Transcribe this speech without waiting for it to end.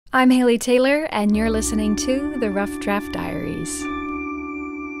I'm Haley Taylor, and you're listening to The Rough Draft Diaries.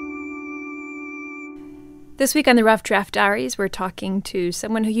 This week on The Rough Draft Diaries, we're talking to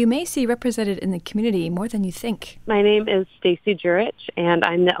someone who you may see represented in the community more than you think. My name is Stacy Jurich, and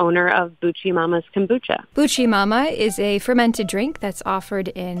I'm the owner of Boochy Mama's kombucha. Boochy Mama is a fermented drink that's offered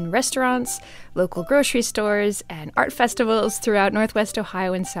in restaurants, local grocery stores, and art festivals throughout Northwest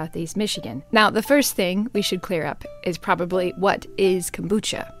Ohio and Southeast Michigan. Now, the first thing we should clear up is probably what is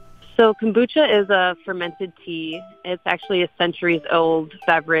kombucha. So kombucha is a fermented tea. It's actually a centuries-old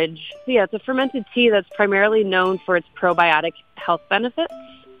beverage. So yeah, it's a fermented tea that's primarily known for its probiotic health benefits.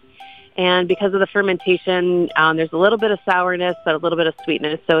 And because of the fermentation, there's a little bit of sourness, but a little bit of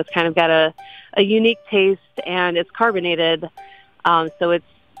sweetness. So it's kind of got a unique taste, and it's carbonated, so it's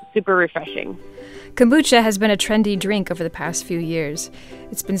super refreshing. Kombucha has been a trendy drink over the past few years.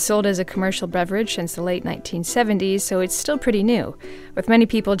 It's been sold as a commercial beverage since the late 1970s, so it's still pretty new, with many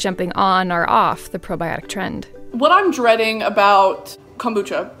people jumping on or off the probiotic trend. What I'm dreading about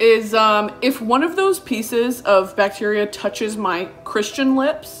kombucha is if one of those pieces of bacteria touches my Christian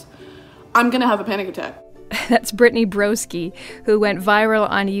lips, I'm going to have a panic attack. That's Brittany Broski, who went viral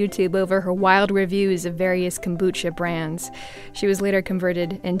on YouTube over her wild reviews of various kombucha brands. She was later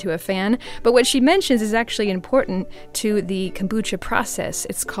converted into a fan, but what she mentions is actually important to the kombucha process.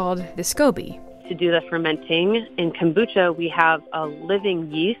 It's called the SCOBY. To do the fermenting in kombucha, we have a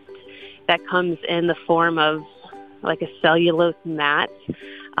living yeast that comes in the form of like a cellulose mat,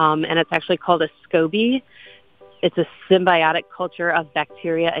 and it's actually called a SCOBY. It's a symbiotic culture of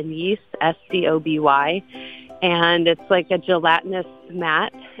bacteria and yeast, SCOBY, and it's like a gelatinous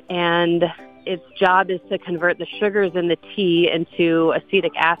mat, and its job is to convert the sugars in the tea into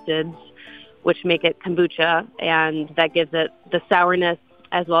acetic acids, which make it kombucha, and that gives it the sourness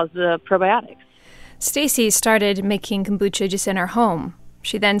as well as the probiotics. Stacy started making kombucha just in her home.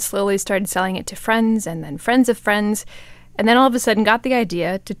 She then slowly started selling it to friends and then friends of friends, and then all of a sudden got the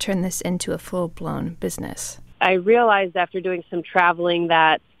idea to turn this into a full-blown business. I realized after doing some traveling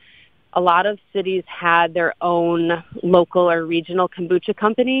that a lot of cities had their own local or regional kombucha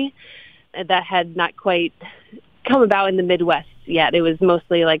company that had not quite come about in the Midwest yet. It was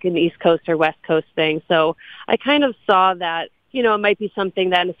mostly like an East Coast or West Coast thing. So I kind of saw that, it might be something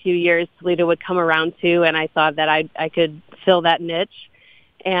that in a few years Toledo would come around to, and I thought that I could fill that niche.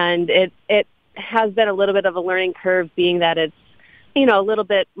 And it has been a little bit of a learning curve, being that it's, a little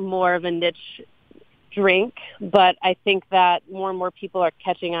bit more of a niche drink, but I think that more and more people are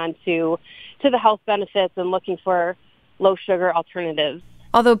catching on to the health benefits and looking for low sugar alternatives.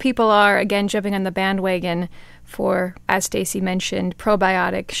 Although people are again jumping on the bandwagon for, as Stacy mentioned,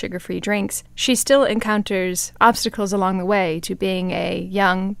 probiotic sugar-free drinks, she still encounters obstacles along the way to being a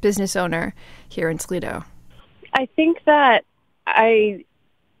young business owner here in Toledo. I think that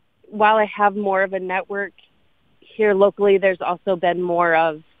while I have more of a network here locally, there's also been more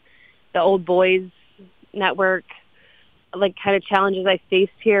of the old boys network, like kind of challenges I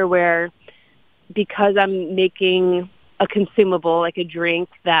faced here, where because I'm making a consumable, like a drink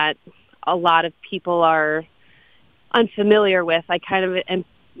that a lot of people are unfamiliar with, I kind of am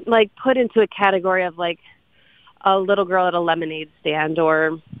like put into a category of like a little girl at a lemonade stand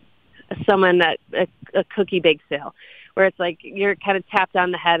or someone at a cookie bake sale, where it's like you're kind of tapped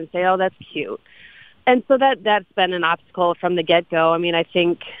on the head and say, oh, that's cute. And so that's been an obstacle from the get-go. I mean,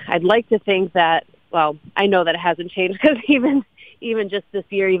 I'd like to think that, well, I know that it hasn't changed, because even just this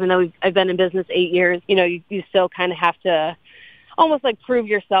year, even though I've been in business 8 years, you still kind of have to almost like prove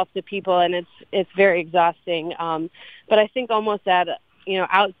yourself to people, and it's very exhausting. But I think almost at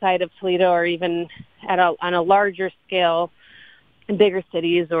outside of Toledo, or even on a larger scale in bigger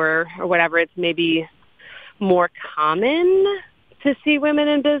cities or whatever, it's maybe more common to see women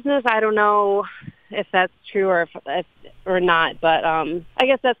in business. I don't know if that's true or not, but I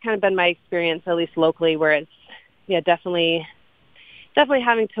guess that's kind of been my experience, at least locally, where it's definitely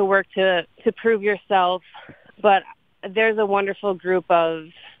having to work to prove yourself. But there's a wonderful group of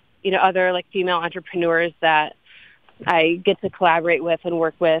other like female entrepreneurs that I get to collaborate with and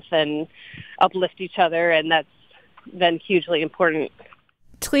work with and uplift each other, and that's been hugely important.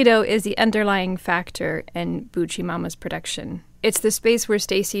 Toledo is the underlying factor in Boochy Mama's production. It's the space where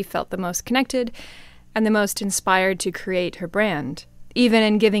Stacy felt the most connected and the most inspired to create her brand, even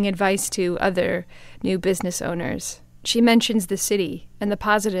in giving advice to other new business owners. She mentions the city and the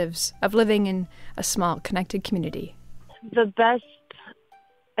positives of living in a small, connected community. The best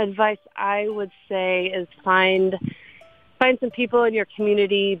advice I would say is find some people in your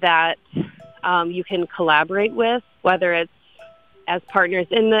community that you can collaborate with, whether it's as partners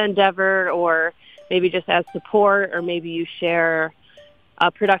in the endeavor or maybe just as support, or maybe you share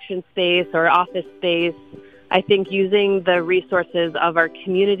a production space or office space. I think using the resources of our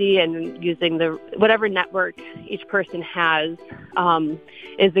community and using whatever network each person has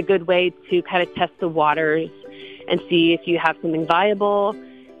is a good way to kind of test the waters and see if you have something viable,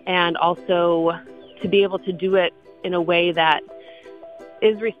 and also to be able to do it in a way that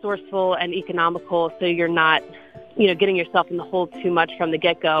is resourceful and economical, so you're not, getting yourself in the hole too much from the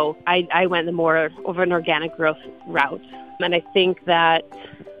get-go. I went the more of an organic growth route. And I think that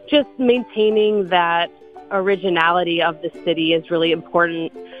just maintaining that originality of the city is really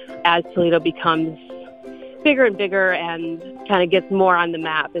important as Toledo becomes bigger and bigger and kind of gets more on the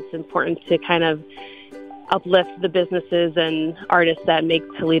map. It's important to kind of uplift the businesses and artists that make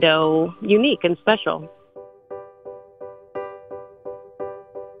Toledo unique and special.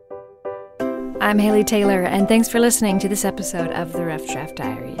 I'm Haley Taylor, and thanks for listening to this episode of the Rough Draft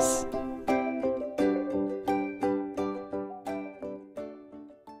Diaries.